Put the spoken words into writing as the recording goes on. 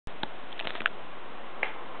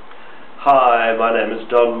Hi, my name is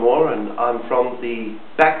Don Moore and I'm from the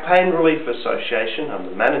Back Pain Relief Association. I'm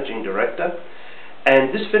the Managing Director,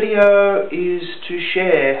 and this video is to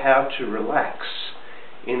share how to relax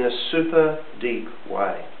in a super deep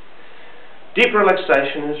way. Deep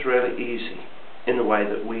relaxation is really easy in the way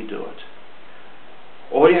that we do it.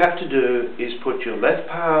 All you have to do is put your left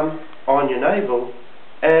palm on your navel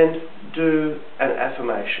and do an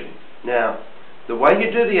affirmation. Now, the way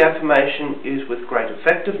you do the affirmation is with great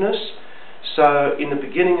effectiveness. So in the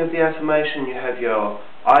beginning of the affirmation you have your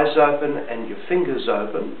eyes open and your fingers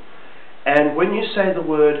open, and when you say the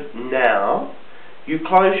word now, you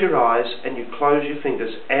close your eyes and you close your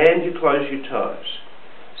fingers and you close your toes.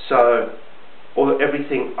 So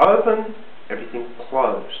everything open, everything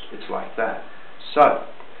closed. It's like that. So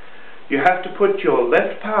you have to put your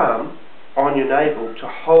left palm on your navel to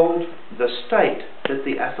hold the state that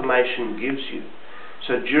the affirmation gives you.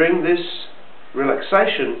 So during this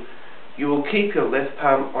relaxation, you will keep your left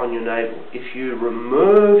palm on your navel. If you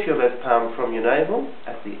remove your left palm from your navel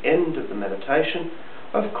at the end of the meditation,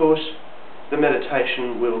 of course, the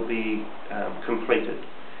meditation will be completed.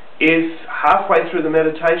 If halfway through the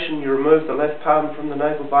meditation you remove the left palm from the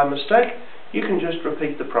navel by mistake, you can just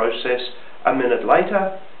repeat the process a minute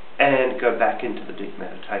later and go back into the deep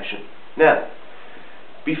meditation. Now,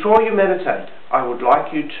 before you meditate, I would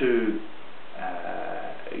like you to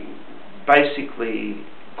basically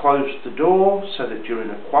close the door so that you're in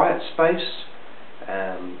a quiet space.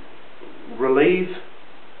 Relieve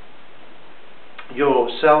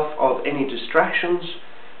yourself of any distractions,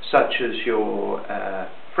 such as your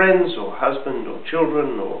friends or husband or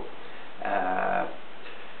children or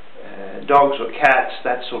dogs or cats,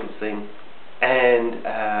 that sort of thing, and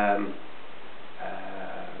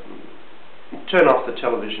turn off the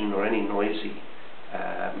television or any noisy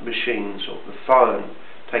machines or the phone.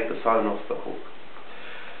 Take the phone off the hook.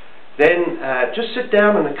 Then just sit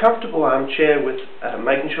down in a comfortable armchair with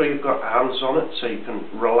making sure you've got arms on it so you can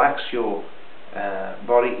relax your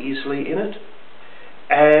body easily in it,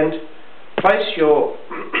 and place your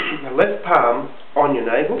left palm on your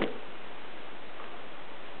navel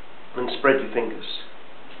and spread your fingers,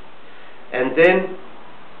 and then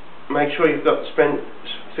make sure you've got the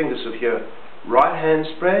fingers of your right hand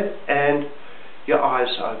spread and your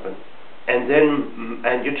eyes open, and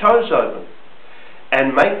your toes open,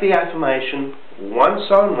 and make the affirmation once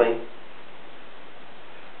only: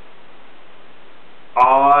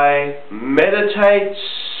 I meditate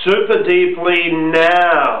super deeply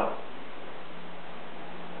now.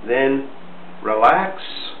 Then relax,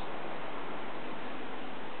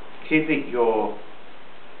 keeping your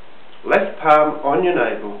left palm on your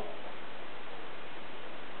navel.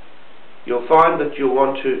 You'll find that you'll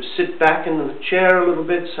want to sit back in the chair a little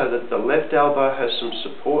bit so that the left elbow has some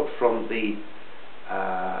support from the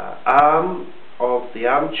arm of the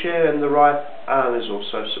armchair, and the right arm is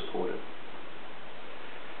also supported.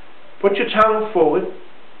 Put your tongue forward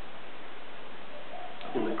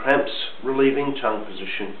in the cramps relieving tongue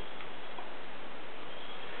position,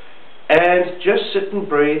 and just sit and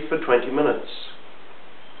breathe for 20 minutes.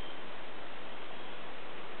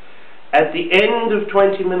 At the end of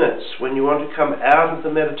 20 minutes, when you want to come out of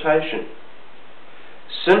the meditation,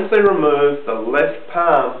 simply remove the left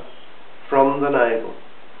palm from the navel.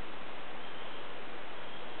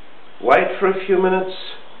 Wait for a few minutes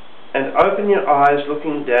and open your eyes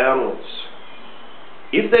looking downwards.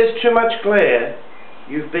 If there's too much glare,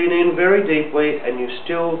 you've been in very deeply and you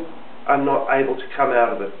still are not able to come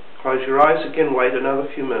out of it. Close your eyes again, wait another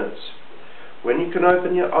few minutes. When you can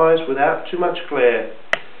open your eyes without too much glare,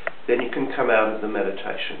 then you can come out of the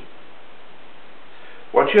meditation.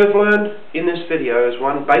 What you have learned in this video is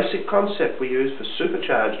one basic concept we use for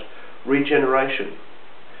supercharged regeneration.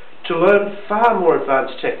 To learn far more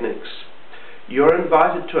advanced techniques, you're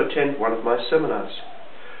invited to attend one of my seminars.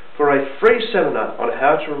 For a free seminar on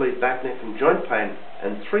how to relieve back, neck and joint pain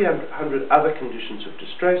and 300 other conditions of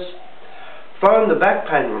distress, phone the Back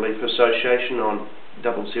Pain Relief Association on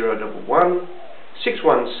 0011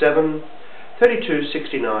 617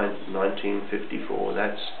 3269 1954.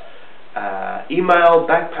 That's email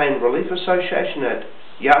backpainreliefassociation at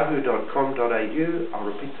yahoo.com.au. I'll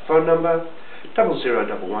repeat the phone number: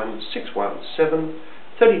 0011 617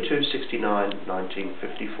 3269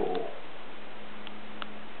 1954.